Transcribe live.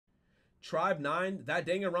Tribe 9, that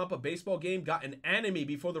Danganronpa baseball game got an anime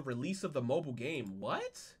before the release of the mobile game.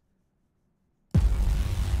 What?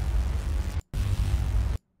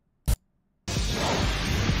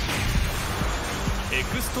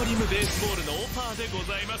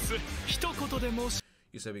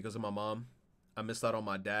 You said because of my mom, I missed out on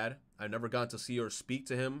my dad. I never got to see or speak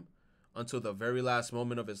to him until the very last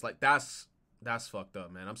moment of his life. That's fucked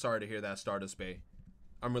up, man. I'm sorry to hear that, Stardust Bay.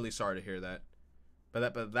 I'm really sorry to hear that.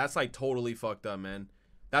 But that's like totally fucked up, man.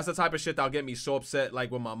 That's the type of shit that'll get me so upset, like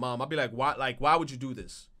with my mom. I'll be like, why would you do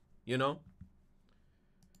this? You know?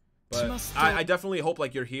 But I definitely hope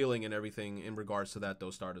like you're healing and everything in regards to that though,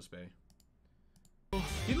 Stardust Bay.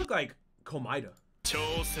 You look like Komaida.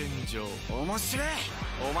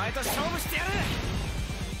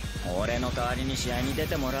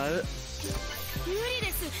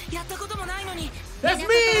 That's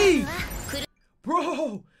me!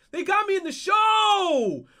 Bro, they got me in the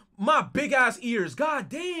show! My big ass ears. God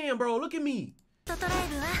damn, bro, look at me.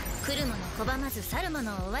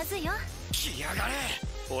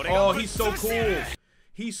 Oh, he's so cool.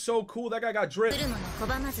 He's so cool. That guy got drip.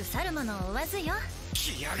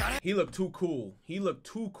 He looked too cool. He looked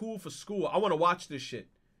too cool for school. I want to watch this shit.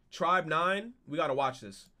 Tribe 9, we got to watch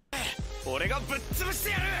this.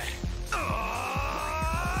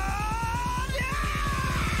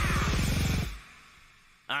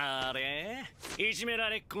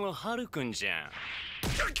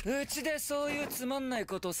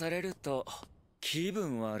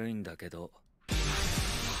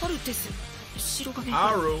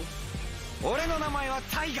 Haru.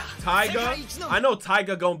 Taiga? I know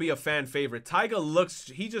Taiga gonna be a fan favorite. Taiga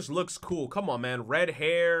he just looks cool. Come on, man. Red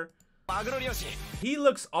hair. He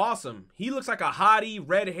looks awesome. He looks like a hottie,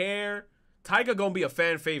 red hair. Taiga gonna be a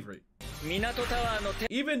fan favorite.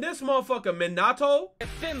 Even this motherfucker, Minato.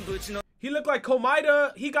 He looked like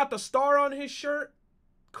Komaida. He got the star on his shirt.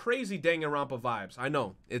 Crazy Danganronpa vibes. I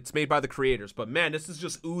know. It's made by the creators. But man, this is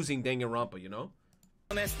just oozing Danganronpa, you know?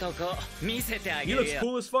 He looks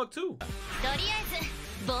cool as fuck too.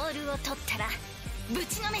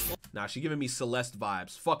 Nah, she giving me Celeste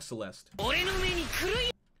vibes. Fuck Celeste.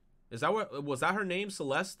 Is that what was that her name,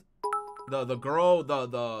 Celeste? The girl,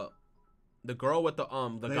 the girl with the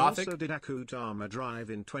they gothic. Also did Akutama Drive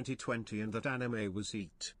in 2020 and that anime was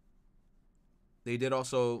Eat. They did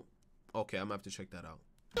also. Okay, I'm gonna have to check that out.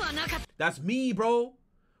 That's me, bro.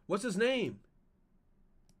 What's his name?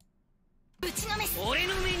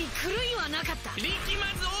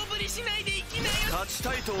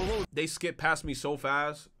 They skip past me so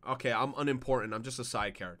fast. Okay, I'm unimportant. I'm just a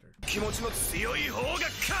side character.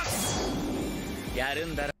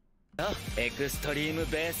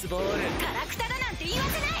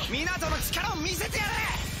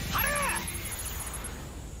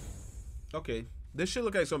 Okay, this shit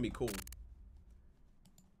look like it's gonna be cool.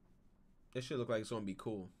 This shit look like it's gonna be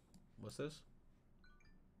cool. What's this?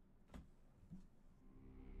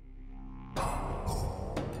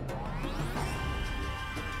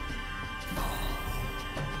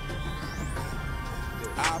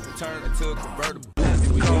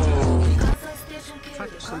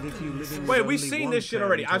 Wait, we've seen this shit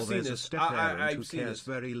already. I've seen this. I've seen this.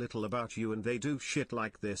 Very little about you and they do shit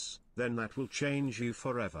like this, then that will change you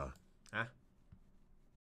forever.